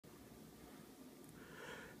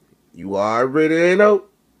You already know.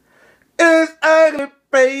 It's ugly,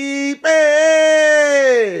 baby.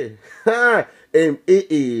 And it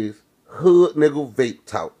is Hood Nigga Vape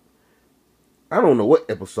Talk. I don't know what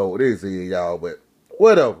episode this is, y'all, but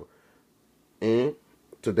whatever. And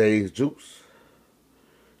today's juice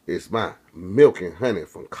is my milk and honey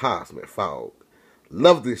from Cosmic Fog.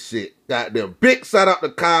 Love this shit. Goddamn big shout out to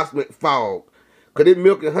Cosmic Fog. Cause it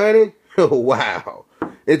milk and honey, wow.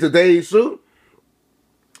 In today's shoot,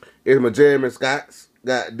 it's my Jeremy Scott's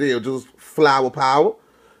goddamn just flower power.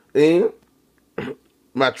 And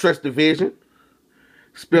my trusted vision,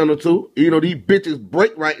 Spinner 2. You know, these bitches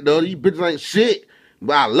break right though. These bitches ain't shit.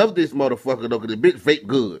 But I love this motherfucker though, cause the bitch vape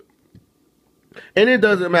good. And it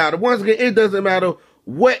doesn't matter. Once again, it doesn't matter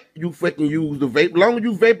what you fucking use to vape. As long as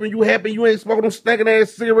you vaping, you happy, you ain't smoking them stinking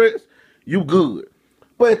ass cigarettes, you good.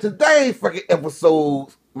 But in today's fucking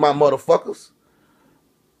episodes, my motherfuckers,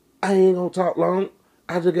 I ain't gonna talk long.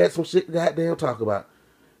 I just got some shit to goddamn talk about.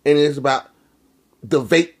 And it's about the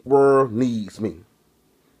vape world needs me.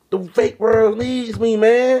 The vape world needs me,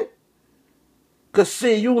 man. Cause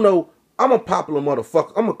shit, you know, I'm a popular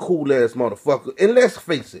motherfucker. I'm a cool ass motherfucker. And let's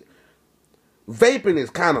face it, vaping is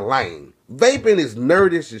kind of lame. Vaping is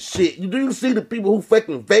nerdish as shit. Do you see the people who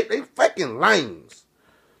fucking vape? They fucking lames.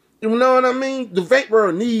 You know what I mean? The vape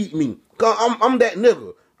world need me. Cause I'm that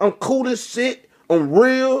nigga. I'm cool as shit. I'm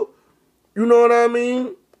real. You know what I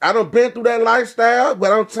mean? I done been through that lifestyle,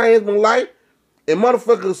 but I done changed my life. And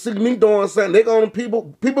motherfuckers see me doing something, they gonna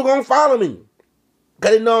people gonna follow me.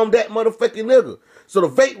 Cause they know I'm that motherfucking nigga. So the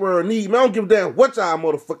vape world need me. I don't give a damn what y'all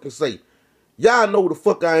motherfucking say. Y'all know who the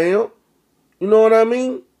fuck I am. You know what I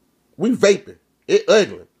mean? We vaping. It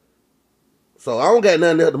ugly. So I don't got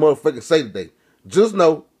nothing else to motherfucking say today. Just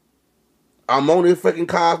know, I'm on this fucking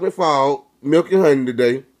Cosmic Fog, milk and honey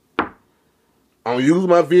today. I'm gonna use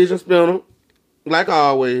my vision spinner, like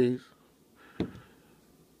always.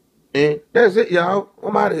 And that's it, y'all.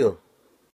 I'm out of here.